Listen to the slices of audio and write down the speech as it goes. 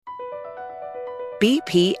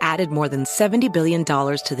BP added more than $70 billion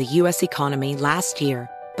to the U.S. economy last year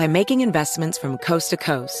by making investments from coast to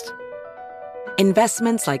coast.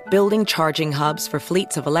 Investments like building charging hubs for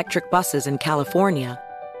fleets of electric buses in California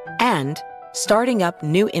and starting up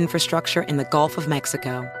new infrastructure in the Gulf of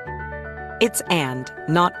Mexico. It's and,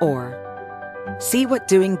 not or. See what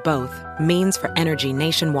doing both means for energy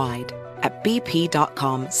nationwide at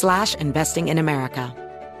bp.com/investing in America.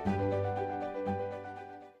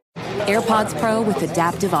 AirPods Pro with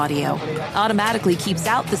adaptive audio automatically keeps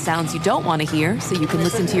out the sounds you don't want to hear so you can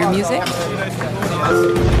listen to your music,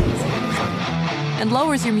 and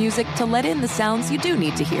lowers your music to let in the sounds you do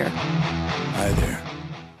need to hear. Hi there.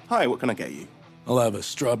 Hi, what can I get you? I'll have a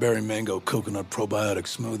strawberry mango coconut probiotic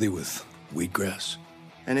smoothie with wheatgrass.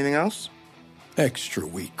 Anything else? Extra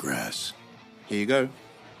wheatgrass. Here you go.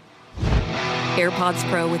 AirPods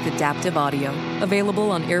Pro with adaptive audio.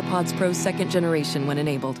 Available on AirPods Pro 2nd generation when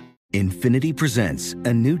enabled. Infiniti presents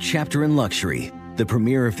a new chapter in luxury, the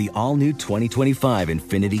premiere of the all-new 2025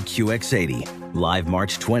 Infiniti QX80, live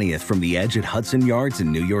March 20th from the Edge at Hudson Yards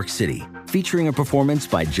in New York City, featuring a performance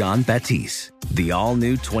by John Batiste. The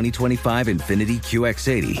all-new 2025 Infiniti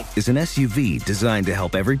QX80 is an SUV designed to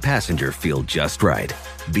help every passenger feel just right.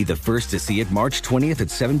 Be the first to see it March 20th at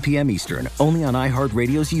 7 p.m. Eastern, only on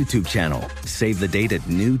iHeartRadio's YouTube channel. Save the date at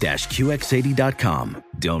new-QX80.com.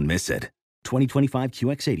 Don't miss it. 2025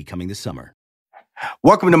 QX80 coming this summer.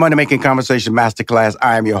 Welcome to Money Making Conversation Masterclass.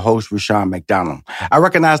 I am your host, Rushion McDonald. I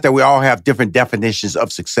recognize that we all have different definitions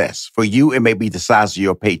of success. For you, it may be the size of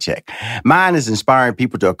your paycheck. Mine is inspiring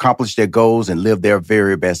people to accomplish their goals and live their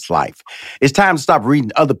very best life. It's time to stop reading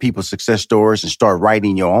other people's success stories and start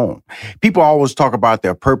writing your own. People always talk about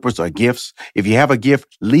their purpose or gifts. If you have a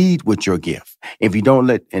gift, lead with your gift. If you don't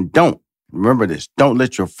remember this, don't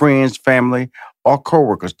let your friends, family, or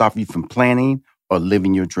coworkers stop you from planning or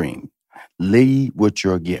living your dream. Lead with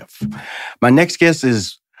your gift. My next guest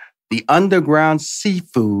is the underground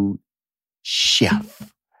seafood chef,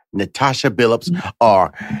 Natasha Billups,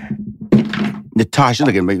 or Natasha.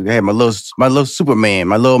 Look at me. I had my little Superman,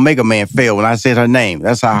 my little Mega Man fail when I said her name.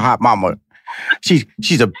 That's how hot mama.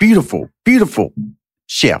 She's a beautiful, beautiful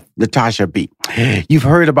chef, Natasha B. You've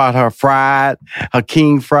heard about her fried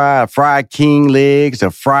king legs, her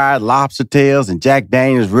fried lobster tails, and Jack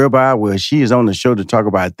Daniel's ribeye. Well, she is on the show to talk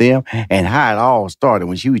about them and how it all started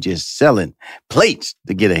when she was just selling plates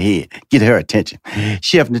to get her attention.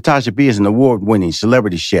 Chef Natasha B is an award-winning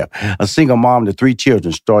celebrity chef, a single mom to 3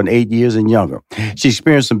 children, starting 8 years and younger. She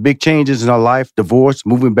experienced some big changes in her life, divorce,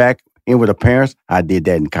 moving back in with her parents. I did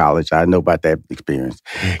that in college. I know about that experience.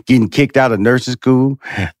 Getting kicked out of nursing school,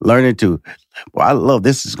 learning to, I love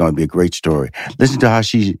this. Is going to be a great story. Listen to how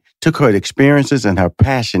she took her experiences and her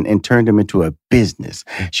passion and turned them into a business.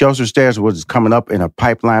 She also shares what's coming up in her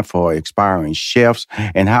pipeline for aspiring chefs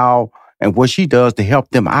and what she does to help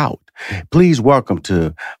them out. Please welcome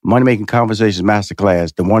to Money Making Conversations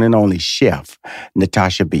Masterclass, the one and only chef,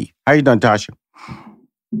 Natasha B. How you doing, Tasha?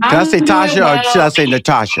 Can I say Tasha or should I say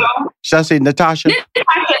Natasha? Should I say Natasha?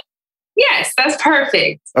 Yes, that's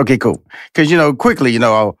perfect. Okay, cool. Because, quickly,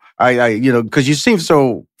 because you seem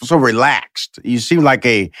so relaxed. You seem like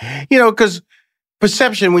because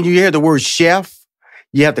perception, when you hear the word chef,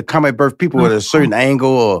 you have to come at birth people with a certain angle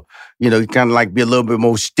or, kind of like be a little bit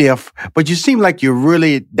more stiff. But you seem like you're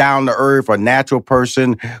really down to earth, a natural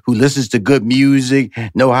person who listens to good music,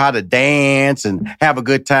 know how to dance and have a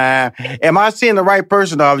good time. Am I seeing the right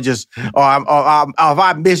person or have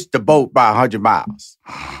I missed the boat by 100 miles?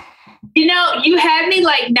 You had me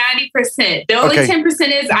like 90%. The only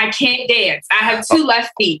 10% is I can't dance. I have 2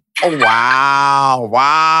 left feet. Oh,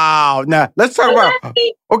 wow. Now, let's talk about,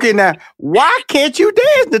 now, why can't you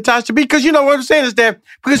dance, Natasha? Because what I'm saying is that,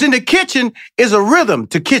 because in the kitchen is a rhythm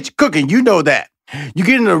to cooking. You know that. You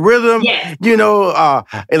get in a rhythm, yes.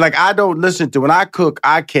 Like I don't listen to, when I cook,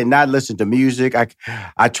 I cannot listen to music.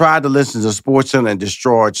 I tried to listen to SportsCenter and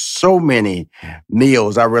destroyed so many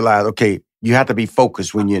meals. I realized, you have to be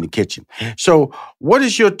focused when you're in the kitchen. So what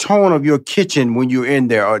is your tone of your kitchen when you're in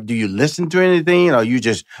there? Or do you listen to anything? Or you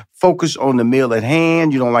just focus on the meal at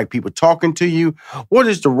hand? You don't like people talking to you? What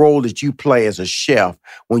is the role that you play as a chef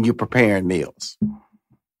when you're preparing meals?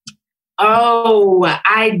 Oh,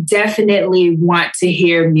 I definitely want to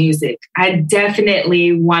hear music. So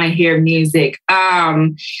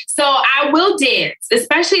I will dance,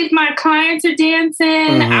 especially if my clients are dancing.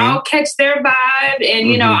 Mm-hmm. I'll catch their vibe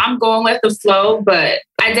and, I'm going with the flow, but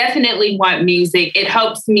I definitely want music. It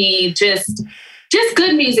helps me just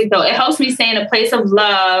good music, though. It helps me stay in a place of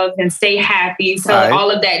love and stay happy. So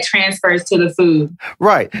all of that transfers to the food.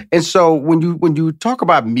 Right. And so when you talk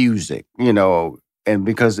about music, and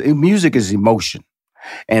because music is emotion.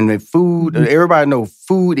 And the food, everybody knows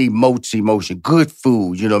food emotes emotion. Good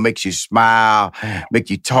food, makes you smile, make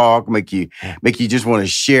you talk, make you just want to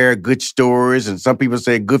share good stories. And some people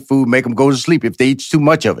say good food make them go to sleep if they eat too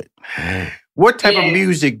much of it. What type of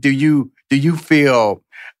music do you feel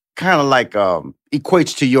kind of like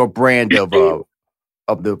equates to your brand of the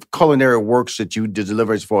culinary works that you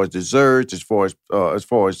deliver, as far as desserts, as far as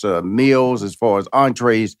meals, as far as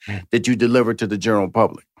entrees that you deliver to the general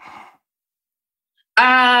public?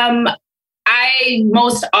 I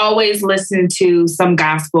most always listen to some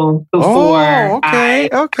gospel before. Okay.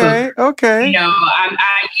 I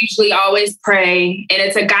usually always pray, and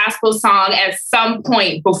it's a gospel song at some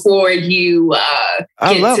point before you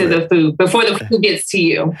get to the food, before the food gets to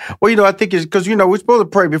you. Well, I think it's because, we're supposed to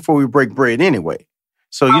pray before we break bread anyway.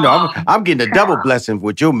 So, I'm getting a double blessing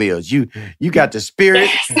with your meals. You got the Spirit,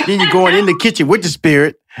 then you're going in the kitchen with the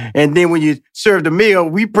Spirit, and then when you serve the meal,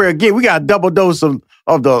 we pray again. We got a double dose of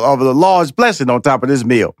the Lord's blessing on top of this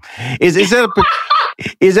meal. Is there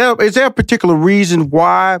a particular reason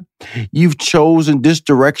why you've chosen this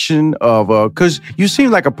direction of? Because you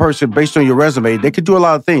seem like a person, based on your resume, they could do a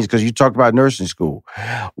lot of things. Because you talked about nursing school.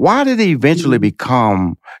 Why did it eventually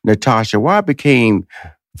become Natasha? Why it became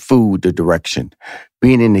food the direction?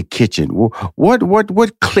 Being in the kitchen,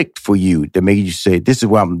 what clicked for you that made you say, this is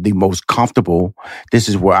where I'm the most comfortable, this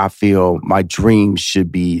is where I feel my dreams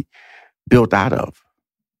should be built out of?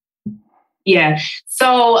 Yeah.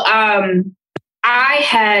 So I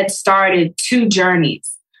had started two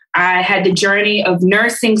journeys. I had the journey of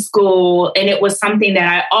nursing school, and it was something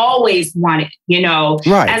that I always wanted,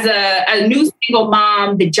 Right. As a new single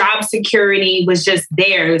mom, the job security was just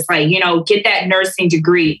there. It's like, get that nursing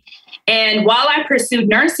degree. And while I pursued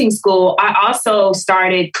nursing school, I also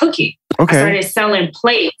started cooking. Okay. I started selling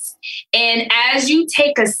plates. And as you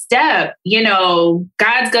take a step,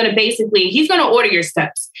 God's going to he's going to order your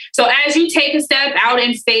steps. So as you take a step out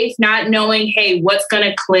in faith, not knowing, hey, what's going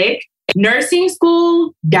to click, nursing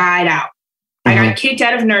school died out. I got kicked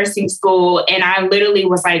out of nursing school, and I literally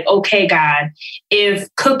was like, okay, God, if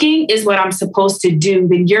cooking is what I'm supposed to do,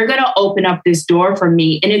 then you're going to open up this door for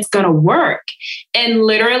me and it's going to work. And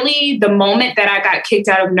literally the moment that I got kicked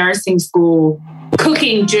out of nursing school,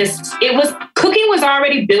 cooking was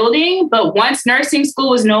already building, but once nursing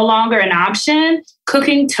school was no longer an option,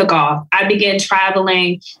 cooking took off. I began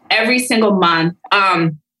traveling every single month.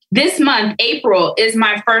 This month, April, is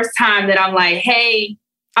my first time that I'm like, hey,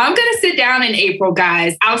 I'm going to sit down in April,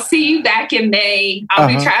 guys. I'll see you back in May. I'll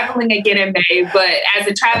be traveling again in May. But as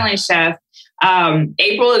a traveling chef,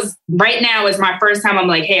 April is my first time. I'm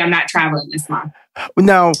like, hey, I'm not traveling this month. I'm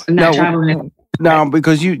not traveling. Now,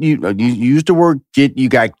 because you used the word you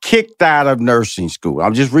got kicked out of nursing school.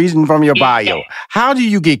 I'm just reading from your bio. How do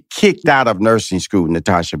you get kicked out of nursing school,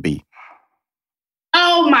 Natasha B?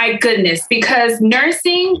 Oh my goodness, because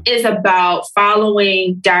nursing is about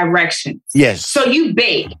following directions. Yes. So you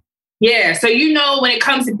bake. Yeah. So when it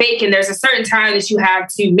comes to baking, there's a certain time that you have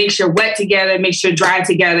to mix your wet together, mix your dry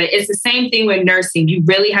together. It's the same thing with nursing. You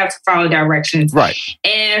really have to follow directions. Right.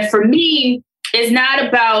 And for me, it's not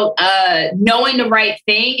about knowing the right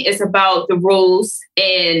thing. It's about the rules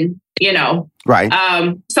and, Right.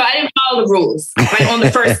 So I didn't follow the rules like on the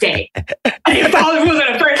first day. I didn't follow the rules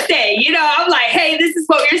on the first day. I'm like, hey, this is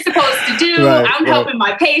what you're supposed to do. Right, I'm helping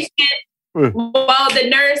my patient. Well, the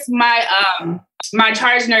nurse, my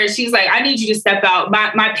charge nurse, she's like, I need you to step out.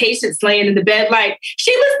 My patient's laying in the bed like,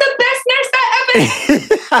 she was the best nurse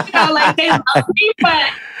I ever like they love me, but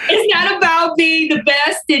it's not about being the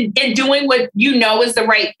best and doing what is the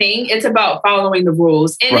right thing. It's about following the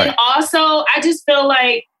rules. And then also, I just feel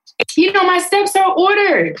like, my steps are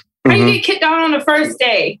ordered. How you get kicked out on the first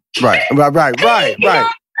day? Right. But like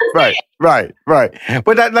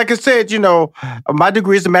I said, my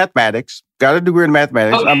degree is in mathematics. Got a degree in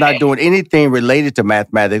mathematics. Okay. I'm not doing anything related to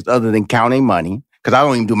mathematics other than counting money, because I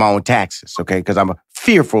don't even do my own taxes, okay? Because I'm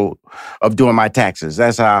fearful of doing my taxes.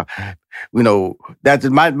 That's how, that's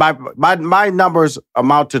my numbers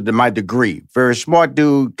amount to my degree. Very smart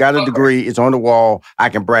dude, got a degree, it's on the wall, I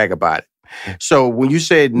can brag about it. So when you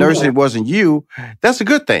said nursing wasn't you, that's a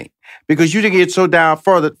good thing, because you didn't get so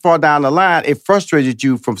far down the line, it frustrated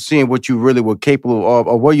you from seeing what you really were capable of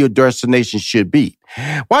or where your destination should be.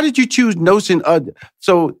 Why did you choose nursing?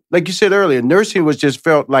 So like you said earlier, nursing was just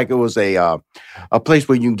felt like it was a place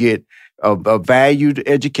where you can get a valued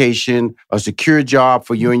education, a secure job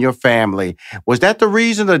for you and your family. Was that the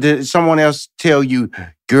reason, or did someone else tell you,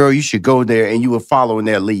 girl, you should go there, and you were following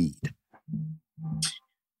their lead?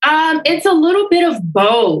 It's a little bit of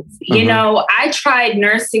both. I tried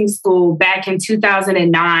nursing school back in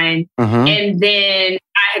 2009, and then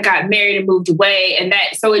I had got married and moved away, and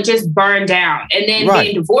so it just burned down. And then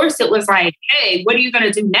being divorced, it was like, hey, what are you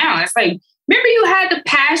going to do now? It's like, remember you had the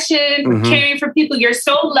passion for caring for people. You're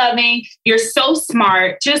so loving. You're so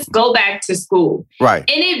smart. Just go back to school. Right. And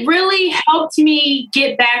it really helped me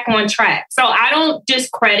get back on track. So I don't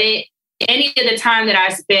discredit any of the time that I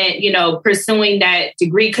spent, pursuing that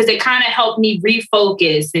degree, because it kind of helped me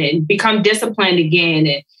refocus and become disciplined again.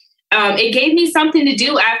 And it gave me something to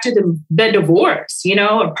do after the divorce,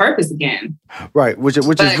 a purpose again. Right. Which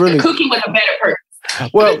is really cooking with a better purpose.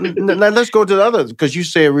 Well, now let's go to the others, because you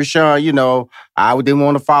said, Rushion, I didn't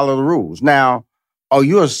want to follow the rules. Now, are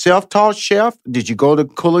you a self-taught chef? Did you go to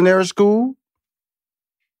culinary school?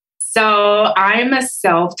 So I'm a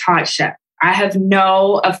self-taught chef. I have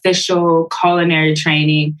no official culinary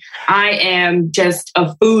training. I am just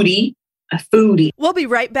a foodie. We'll be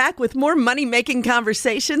right back with more Money Making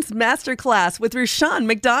Conversations Masterclass with Rushion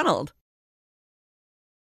McDonald.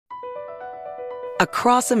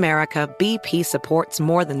 Across America, BP supports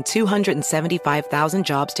more than 275,000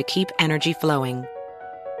 jobs to keep energy flowing.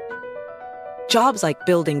 Jobs like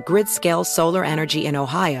building grid-scale solar energy in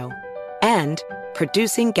Ohio and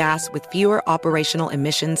producing gas with fewer operational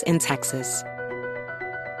emissions in Texas.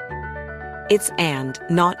 It's and,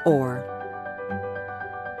 not or.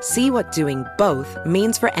 See what doing both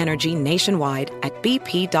means for energy nationwide at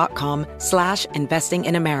bp.com/investing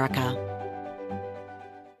in America.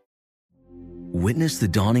 Witness the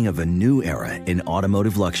dawning of a new era in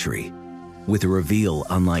automotive luxury with a reveal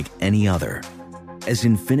unlike any other as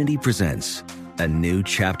Infiniti presents a new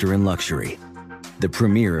chapter in luxury, the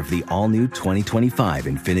premiere of the all-new 2025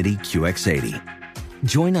 Infiniti QX80.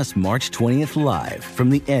 Join us March 20th live from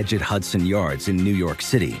the Edge at Hudson Yards in New York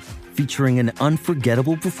City, featuring an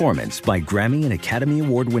unforgettable performance by Grammy and Academy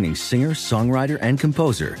Award-winning singer, songwriter, and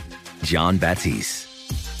composer, Jon Batiste.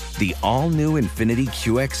 The all-new Infiniti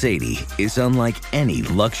QX80 is unlike any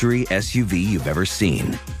luxury SUV you've ever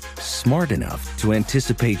seen. Smart enough to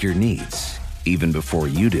anticipate your needs, even before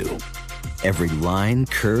you do. Every line,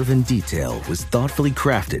 curve, and detail was thoughtfully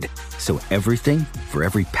crafted, so everything for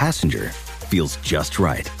every passenger feels just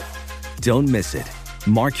right. Don't miss it.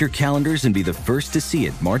 Mark your calendars and be the first to see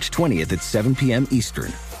it March 20th at 7 p.m.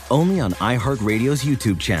 Eastern, only on iHeartRadio's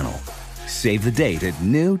YouTube channel. Save the date at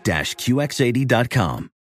new-QX80.com.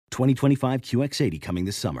 2025 QX80 coming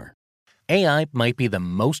this summer. AI might be the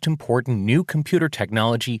most important new computer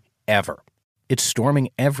technology ever. It's storming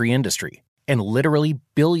every industry, and literally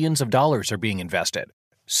billions of dollars are being invested.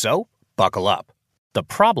 So, buckle up. The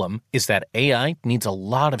problem is that AI needs a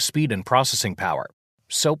lot of speed and processing power.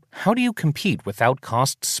 So, how do you compete without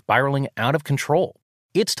costs spiraling out of control?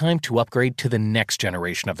 It's time to upgrade to the next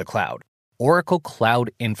generation of the cloud, Oracle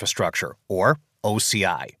Cloud Infrastructure, or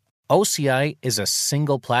OCI. OCI is a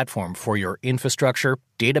single platform for your infrastructure,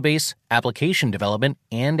 database, application development,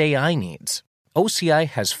 and AI needs. OCI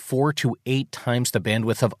has 4 to 8 times the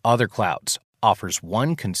bandwidth of other clouds, offers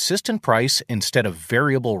one consistent price instead of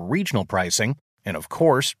variable regional pricing, and of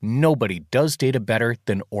course, nobody does data better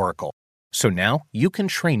than Oracle. So now you can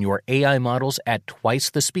train your AI models at twice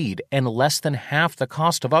the speed and less than half the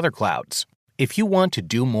cost of other clouds. If you want to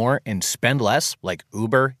do more and spend less, like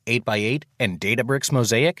Uber, 8x8, and Databricks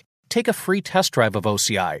Mosaic, take a free test drive of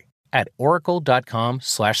OCI at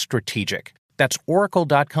oracle.com/strategic. That's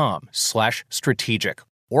oracle.com/strategic.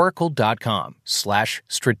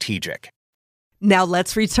 oracle.com/strategic. Now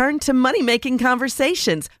let's return to Money Making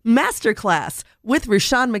Conversations Masterclass with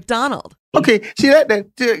Rushion McDonald. Okay, see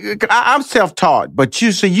I'm self-taught, but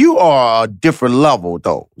you are a different level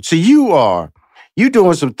though. So you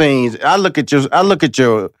doing some things. I look at your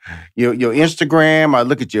Instagram. I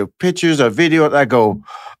look at your pictures or videos. I go,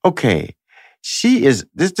 okay, she is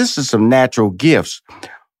this is some natural gifts.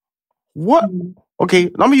 What? Okay,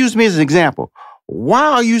 let me use me as an example. Why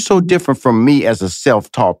are you so different from me as a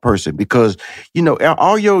self-taught person? Because,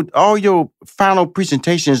 all your final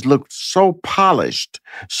presentations look so polished,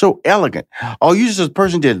 so elegant. Are you just a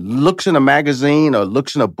person that looks in a magazine or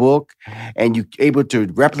looks in a book and you able to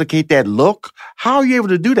replicate that look? How are you able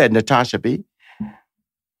to do that, Natasha B?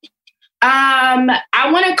 I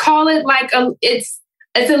want to call it like it's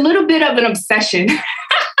a little bit of an obsession.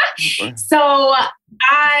 So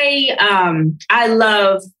I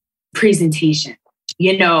love presentation,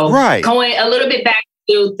 right. Going a little bit back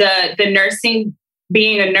to the nursing,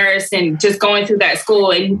 being a nurse and just going through that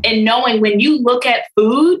school and knowing when you look at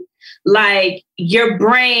food, like your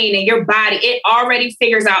brain and your body, it already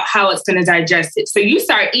figures out how it's going to digest it. So you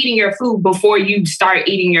start eating your food before you start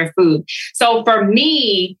eating your food. So for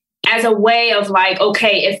me, as a way of like,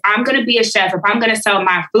 okay, if I'm going to be a chef, if I'm going to sell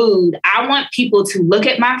my food, I want people to look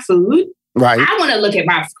at my food Right. I want to look at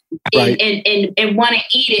my food and want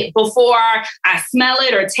to eat it before I smell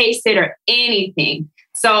it or taste it or anything.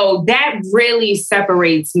 So that really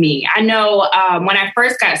separates me. I know when I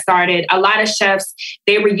first got started, a lot of chefs,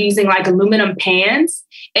 they were using like aluminum pans.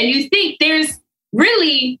 And you think there's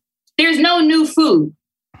no new food.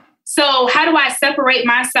 So how do I separate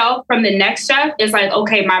myself from the next chef? It's like,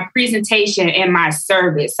 okay, my presentation and my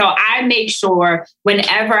service. So I make sure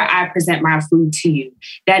whenever I present my food to you,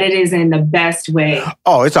 that it is in the best way.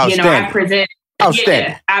 Oh, it's outstanding. I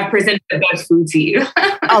present the best food to you.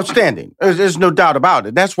 Outstanding. There's no doubt about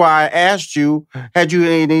it. That's why I asked you, had you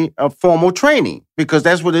any formal training? Because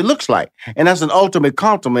that's what it looks like. And that's an ultimate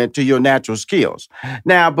compliment to your natural skills.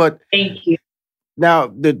 Now, Thank you. Now,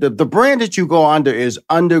 the brand that you go under is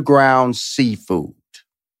Underground Seafood.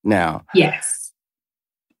 Now, yes,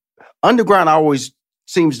 Underground always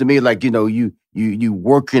seems to me like, you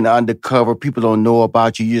working undercover. People don't know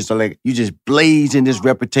about you. You just blazing this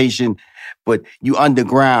reputation, but you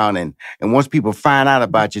underground. And once people find out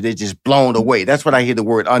about you, they're just blown away. That's what I hear the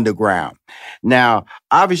word underground. Now,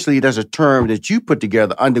 obviously, there's a term that you put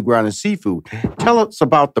together, Underground and Seafood. Tell us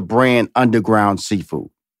about the brand Underground Seafood.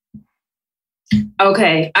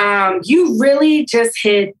 Okay. You really just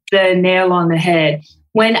hit the nail on the head.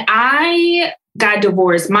 When I got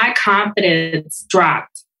divorced, my confidence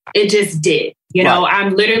dropped. It just did.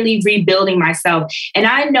 I'm literally rebuilding myself. And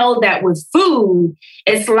I know that with food,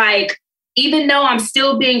 it's like, even though I'm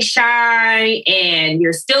still being shy and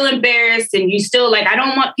you're still embarrassed and you still I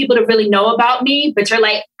don't want people to really know about me, but you're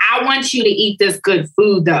like, I want you to eat this good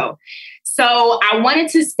food though. So I wanted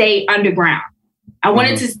to stay underground. I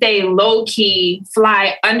wanted to stay low key,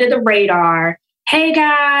 fly under the radar. Hey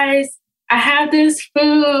guys, I have this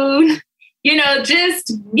food,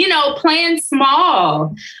 playing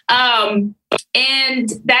small. And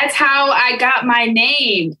that's how I got my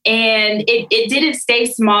name. And it didn't stay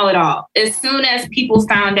small at all. As soon as people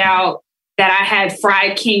found out that I had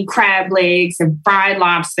fried king crab legs and fried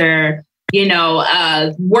lobster,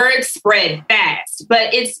 word spread fast.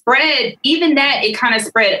 But it spread, it kind of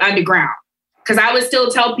spread underground. Because I would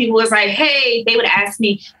still tell people, it's like, hey, they would ask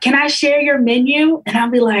me, can I share your menu? And I'll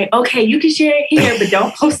be like, okay, you can share it here, but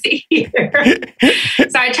don't post it here.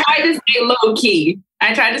 So I tried to stay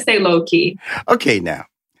low key. Okay, now,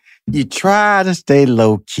 you try to stay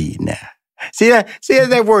low key now. See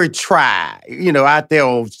that word try, out there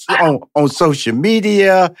on social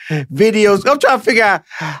media, videos. I'm trying to figure out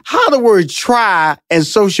how the word try and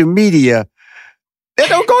social media, they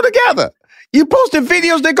don't go together. You posting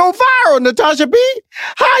videos that go viral, Natasha B.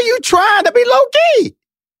 How are you trying to be low-key?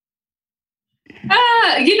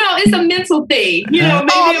 It's a mental thing. Maybe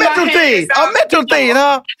a mental thing,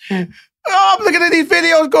 huh? Oh, I'm looking at these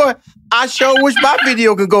videos going, I sure wish my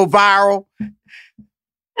video could go viral.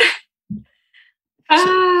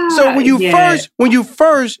 So when you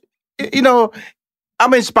first,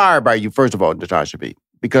 I'm inspired by you, first of all, Natasha B.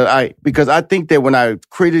 Because I think that when I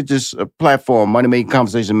created this platform, Money Making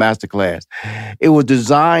Conversation Masterclass, it was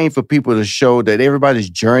designed for people to show that everybody's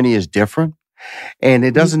journey is different. And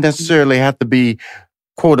it doesn't necessarily have to be,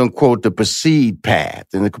 quote unquote, the perceived path.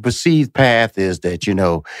 And the perceived path is that, you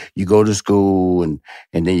go to school and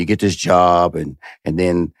then you get this job and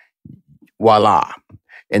then voila.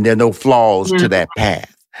 And there are no flaws to that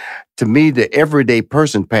path. To me, the everyday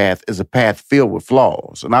person path is a path filled with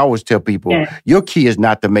flaws. And I always tell people, your key is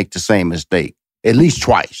not to make the same mistake, at least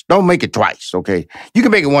twice. Don't make it twice, okay? You can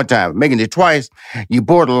make it one time. Making it twice, you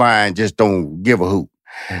borderline just don't give a hoot.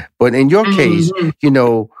 But in your case,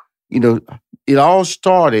 it all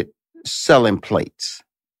started selling plates.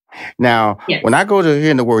 Now, when I go to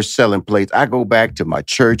hearing the word selling plates, I go back to my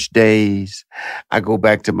church days. I go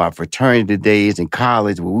back to my fraternity days in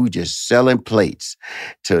college where we were just selling plates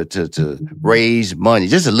to raise money,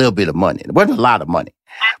 just a little bit of money. It wasn't a lot of money,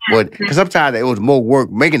 but because sometimes it was more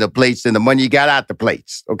work making the plates than the money you got out the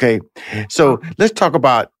plates, okay? So let's talk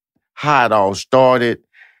about how it all started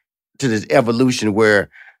to this evolution where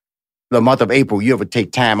the month of April, you ever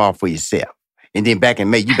take time off for yourself. And then back in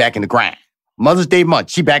May, you back in the grind. Mother's Day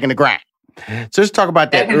month, she back in the grind. So let's talk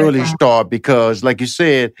about that early start because, like you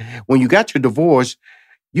said, when you got your divorce,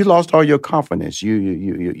 you lost all your confidence.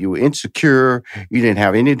 You were insecure. You didn't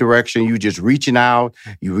have any direction. You just reaching out.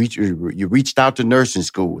 You reached out to nursing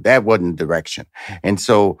school. That wasn't the direction. And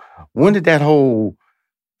so when did that whole,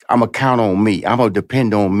 I'm going to count on me. I'm going to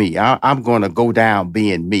depend on me. I'm going to go down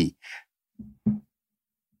being me.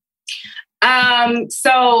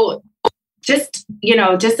 So just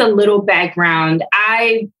a little background.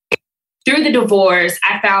 Through the divorce,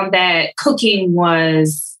 I found that cooking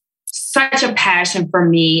was such a passion for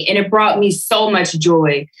me and it brought me so much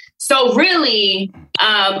joy. So really,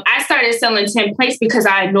 I started selling 10 plates because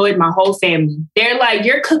I annoyed my whole family. They're like,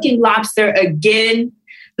 you're cooking lobster again.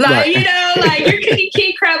 Like, you know, like you're cooking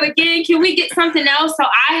king crab again. Can we get something else? So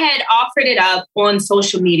I had offered it up on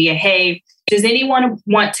social media. Hey, does anyone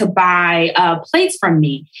want to buy plates from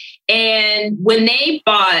me? And when they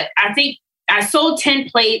bought, I think I sold 10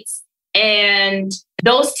 plates, and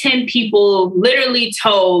those 10 people literally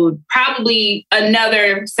told probably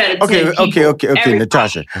another set of 10 people. Okay,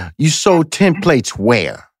 Natasha. You sold 10 plates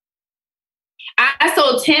where? I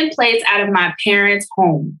sold 10 plates out of my parents'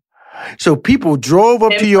 home. So people drove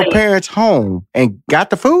up to your parents' home and got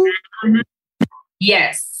the food?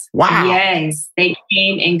 Yes. Wow. Yes. They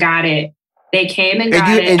came and got it. They came and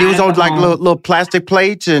got it. And it was on like little plastic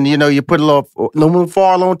plates, and you know, you put a little aluminum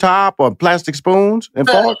foil on top, or plastic spoons and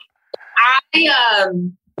forks?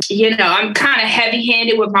 I'm kind of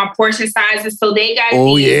heavy-handed with my portion sizes, so they got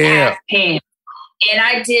half pans. And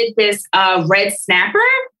I did this red snapper.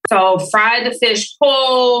 So fried the fish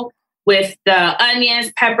whole with the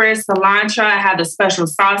onions, peppers, cilantro. I have a special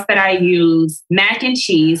sauce that I use, mac and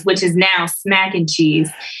cheese, which is now smack and cheese,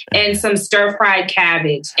 and some stir-fried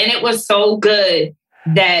cabbage. And it was so good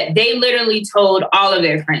that they literally told all of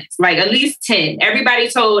their friends, like at least 10. Everybody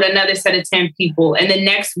told another set of 10 people. And the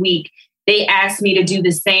next week, they asked me to do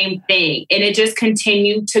the same thing. And it just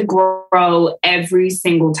continued to grow every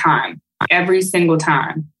single time. Every single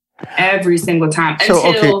time.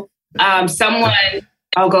 Until someone...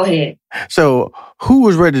 Oh, go ahead. So who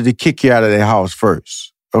was ready to kick you out of their house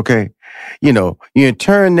first? Okay. You know, you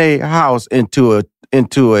turn their house into a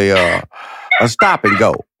stop and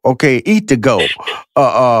go. Okay. Eat to go.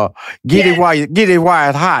 Get it while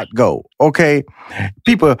it's hot. Go. Okay.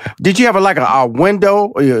 People, did you have a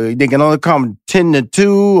window? They can only come 10 to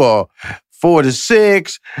 2 or 4 to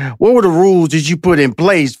 6. What were the rules that you put in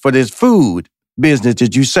place for this food business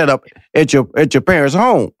that you set up at your parents'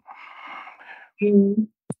 home?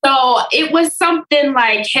 So it was something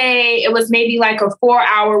like, hey, it was maybe like a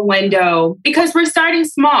 4-hour window because we're starting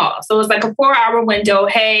small. So it was like a 4-hour window.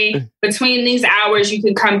 Hey, between these hours, you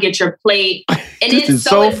can come get your plate. And this is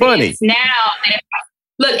so funny. Now,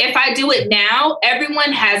 if I do it now,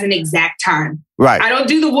 everyone has an exact time. Right. I don't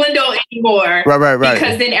do the window anymore. Right.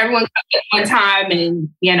 Because then everyone comes at one time, and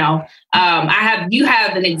you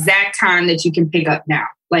have an exact time that you can pick up now.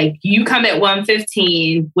 Like you come at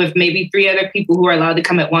 1:15 with maybe 3 other people who are allowed to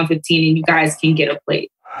come at 1:15, and you guys can get a plate.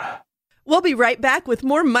 We'll be right back with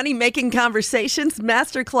more Money Making Conversations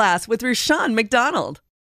Masterclass with Rushion McDonald.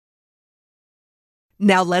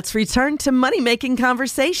 Now let's return to Money Making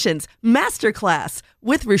Conversations Masterclass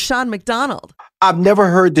with Rushion McDonald. I've never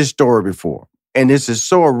heard this story before, and this is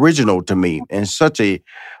so original to me, and such a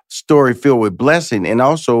story filled with blessing and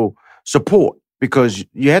also support, because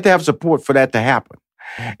you had to have support for that to happen.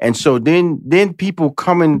 And so then people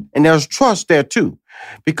coming, and there's trust there too,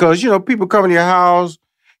 because, people come to your house,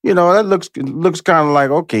 that looks kind of like,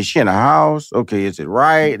 okay, she in a house. Okay, is it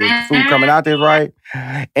right? Is the food coming out there right?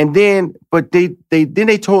 And then, but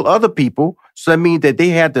they told other people, so that means that they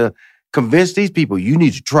had to convince these people, you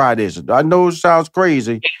need to try this. I know it sounds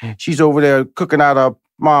crazy. She's over there cooking out of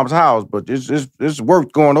mom's house, but it's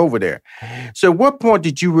worth going over there. So at what point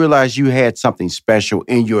did you realize you had something special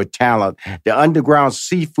in your talent, the underground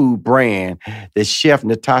seafood brand that Chef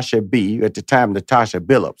Natasha B, at the time Natasha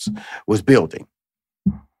Billups, was building?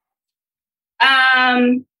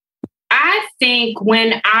 I think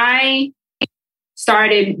when I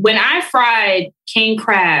fried king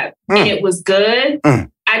crab and it was good,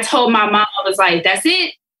 I told my mom, I was like, that's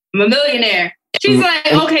it. I'm a millionaire. She's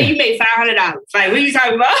like, okay, you made $500. Like, what are you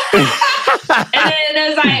talking about? And then it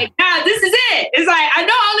was like, nah, this is it. It's like, I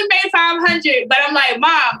know I only made $500, but I'm like,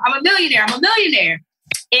 Mom, I'm a millionaire.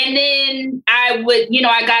 And then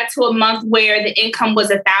I got to a month where the income was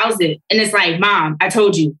 $1,000. And it's like, Mom, I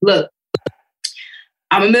told you, look,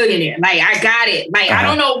 I'm a millionaire. Like, I got it. Like, I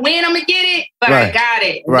don't know when I'm going to get it, but I got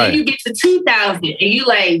it. And then you get to 2,000 and you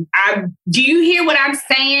like, do you hear what I'm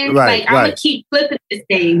saying? Like, I'm going to keep flipping this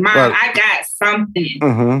thing. Mom, I got something.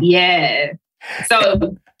 Mm-hmm. Yeah.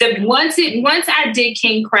 So once I did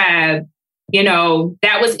king crab,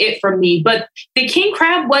 that was it for me. But the king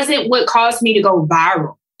crab wasn't what caused me to go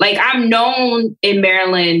viral. Like, I'm known in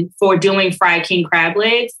Maryland for doing fried king crab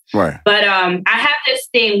legs. Right. But I have this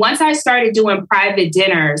thing. Once I started doing private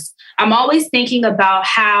dinners, I'm always thinking about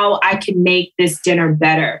how I can make this dinner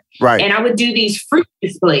better. Right. And I would do these fruit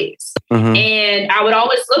displays. Mm-hmm. And I would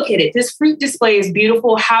always look at it. This fruit display is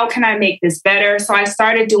beautiful. How can I make this better? So I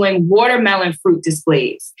started doing watermelon fruit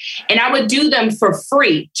displays. And I would do them for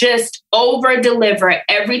free, just over deliver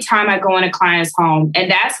every time I go in a client's home. And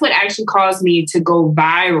that's what actually caused me to go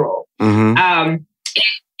viral. Mm-hmm.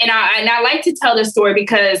 And I like to tell the story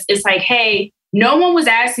because it's like, hey, no one was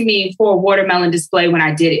asking me for a watermelon display when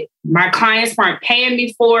I did it. My clients weren't paying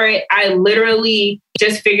me for it. I literally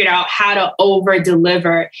just figured out how to over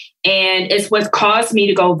deliver. And it's what caused me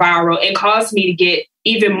to go viral. It caused me to get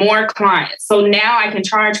even more clients. So now I can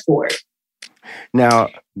charge for it. Now,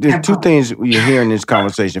 there's two things you hear in this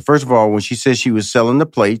conversation. First of all, when she said she was selling the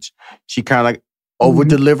plates, she kind of over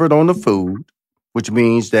delivered on the food, which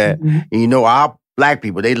means that, our Black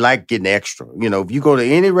people, they like getting extra. If you go to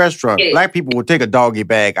any restaurant, Black people will take a doggy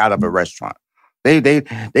bag out of a restaurant. They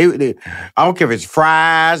I don't care if it's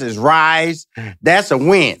fries, it's rice. That's a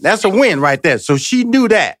win. That's a win right there. So she knew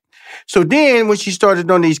that. So then when she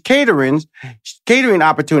started on these catering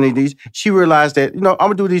opportunities, she realized that, I'm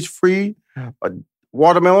going to do these free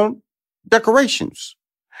watermelon decorations.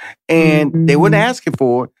 And they weren't asking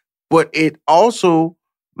for it, but it also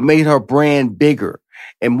made her brand bigger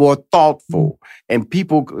and more thoughtful, and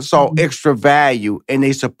people saw extra value, and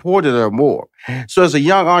they supported her more. So as a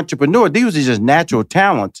young entrepreneur, these are just natural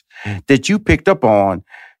talents that you picked up on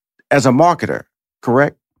as a marketer,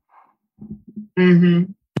 correct?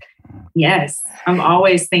 Mm-hmm. Yes. I'm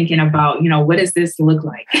always thinking about, what does this look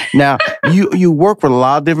like? Now, you work with a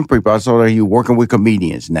lot of different people. I saw that you're working with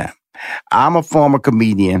comedians now. I'm a former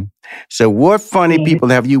comedian. So what funny people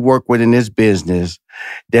have you worked with in this business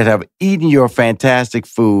that have eaten your fantastic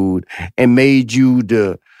food and made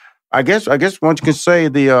you I guess one can say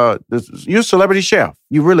you're a celebrity chef.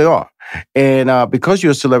 You really are. And because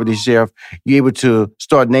you're a celebrity chef, you're able to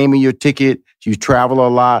start naming your ticket. You travel a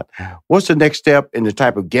lot. What's the next step in the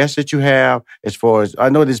type of guests that you have? As far as, I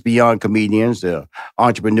know this beyond comedians, there are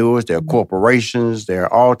entrepreneurs, there are corporations, there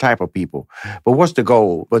are all type of people. But what's the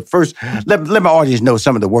goal? But first, let my audience know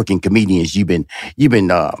some of the working comedians you've been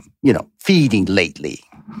feeding lately.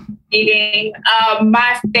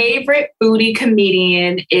 My favorite foodie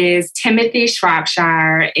comedian is Timothy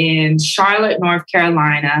Shropshire in Charlotte, North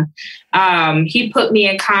Carolina. He put me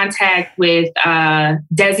in contact with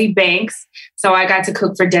Desi Banks, so I got to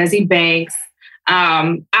cook for Desi Banks.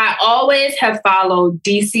 I always have followed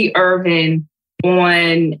DC Irvin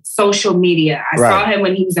on social media. I saw him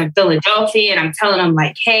when he was in Philadelphia, and I'm telling him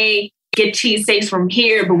like, hey, get cheesesteaks from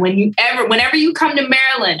here, but whenever you come to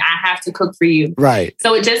Maryland, I have to cook for you. Right.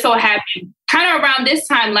 So it just so happened, kind of around this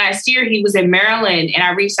time last year, he was in Maryland, and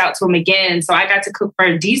I reached out to him again. So I got to cook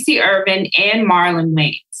for DC Irvin and Marlon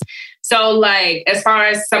Wayans. So like, as far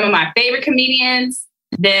as some of my favorite comedians,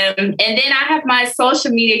 them, and then I have my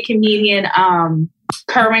social media comedian,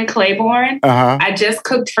 Kerwin Claiborne. I just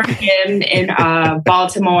cooked for him in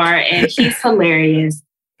Baltimore, and he's hilarious.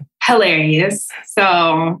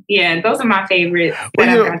 So yeah, those are my favorites.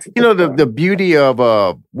 The beauty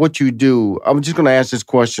of what you do. I'm just going to ask this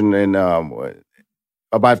question and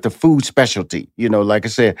about the food specialty. Like I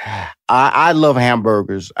said, I love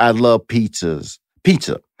hamburgers. I love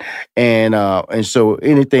pizza, and so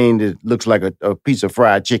anything that looks like a piece of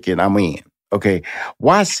fried chicken, I'm in. Okay,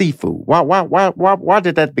 why seafood? Why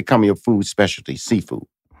did that become your food specialty? Seafood.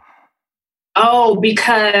 Oh,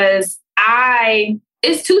 because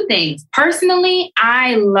it's two things. Personally,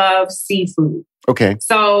 I love seafood. Okay.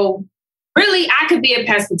 So really, I could be a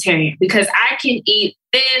pescatarian because I can eat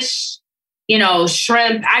fish,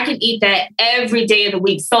 shrimp. I can eat that every day of the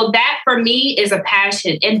week. So that for me is a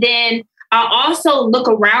passion. And then I also look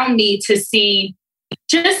around me to see,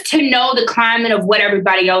 just to know the climate of what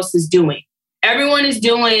everybody else is doing. Everyone is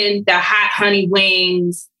doing the hot honey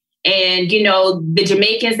wings. And, the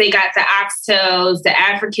Jamaicans, they got the oxtails, the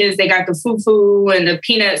Africans, they got the fufu and the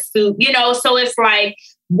peanut soup, so it's like,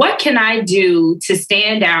 what can I do to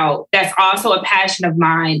stand out? That's also a passion of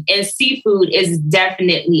mine. And seafood is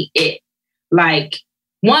definitely it. Like,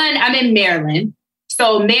 one, I'm in Maryland.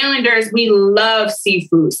 So Marylanders, we love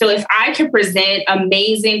seafood. So if I can present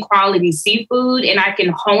amazing quality seafood and I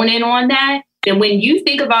can hone in on that, then when you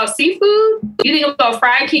think about seafood, you think about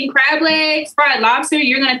fried king crab legs, fried lobster,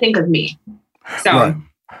 you're going to think of me. So,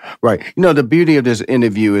 right. The beauty of this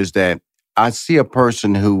interview is that I see a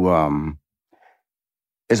person who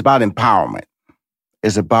is about empowerment.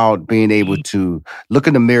 It's about being able to look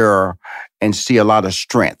in the mirror and see a lot of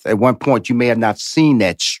strength. At one point, you may have not seen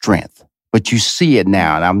that strength. but you see it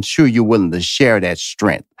now. And I'm sure you're willing to share that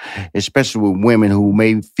strength, especially with women who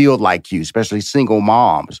may feel like you, especially single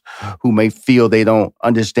moms who may feel they don't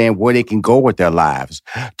understand where they can go with their lives.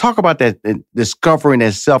 Talk about that, discovering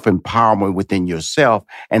that self-empowerment within yourself,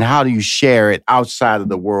 and how do you share it outside of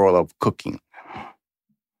the world of cooking?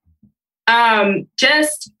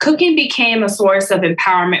 Just cooking became a source of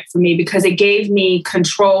empowerment for me because it gave me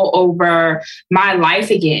control over my life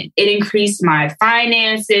again. It increased my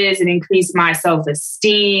finances, it increased my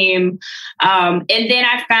self-esteem. And then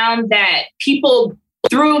I found that people,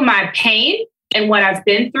 through my pain and what I've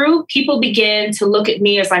been through, people began to look at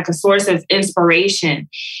me as like a source of inspiration.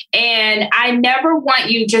 And I never want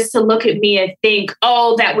you just to look at me and think,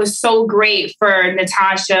 oh, that was so great for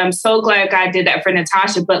Natasha. I'm so glad God did that for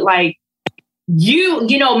Natasha. But like,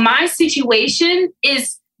 you know, my situation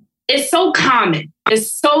is so common. It's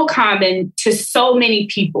so common to so many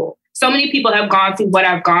people. So many people have gone through what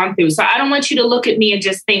I've gone through. So I don't want you to look at me and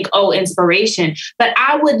just think, oh, inspiration. But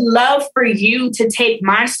I would love for you to take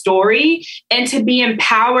my story and to be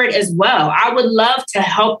empowered as well. I would love to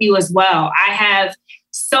help you as well. I have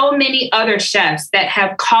so many other chefs that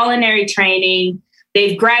have culinary training.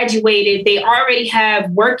 They've graduated. They already have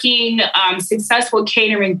working, successful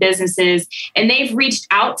catering businesses, and they've reached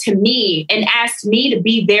out to me and asked me to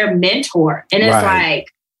be their mentor. And it's like,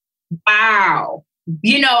 wow,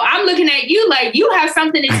 you know, I'm looking at you like you have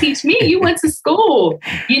something to teach me. You went to school,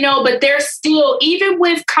 you know, but they're still, even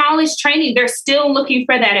with college training, they're still looking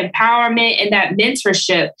for that empowerment and that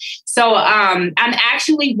mentorship. So I'm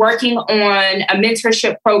actually working on a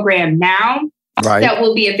mentorship program now. That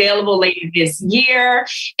will be available later this year.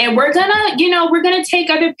 And we're gonna take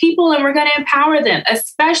other people and we're gonna empower them,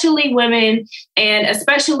 especially women, and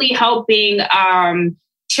especially helping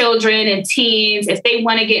children and teens. If they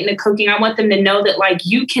want to get into cooking, I want them to know that like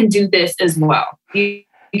you can do this as well. You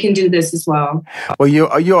can do this as well. Well,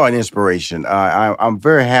 you're an inspiration. I'm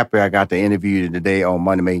very happy I got to interview you today on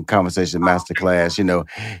Money Making Conversation Masterclass. You know,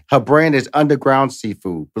 her brand is Underground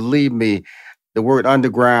Seafood. Believe me, the word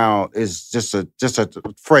underground is just a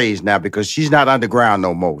phrase now because she's not underground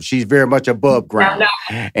no more. She's very much above ground.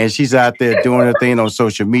 And she's out there doing her thing on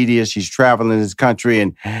social media. She's traveling this country.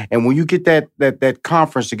 And when you get that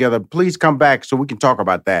conference together, please come back so we can talk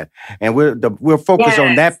about that. And we'll focus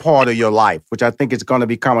on that part of your life, which I think is going to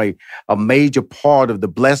become a major part of the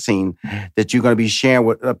blessing that you're going to be sharing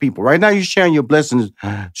with people. Right now, you're sharing your blessings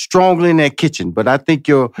strongly in that kitchen. But I think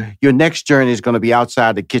your next journey is going to be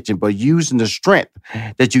outside the kitchen, but using the strength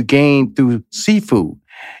that you gained through seafood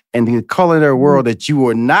and the culinary world that you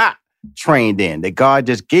were not trained in, that God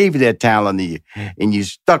just gave you that talent and you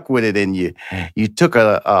stuck with it, and you took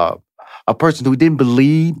a person who didn't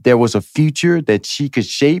believe there was a future that she could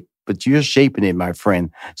shape, but you're shaping it, my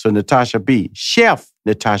friend. So Natasha B, Chef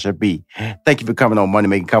Natasha B, thank you for coming on Money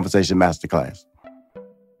Making Conversation Masterclass.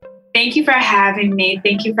 Thank you for having me.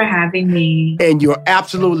 Thank you for having me. And you're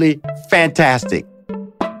absolutely fantastic.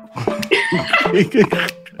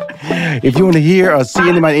 If you want to hear or see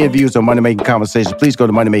any of my interviews on Money Making Conversation, please go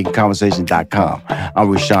to moneymakingconversation.com. I'm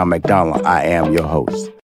Rushion McDonald. I am your host.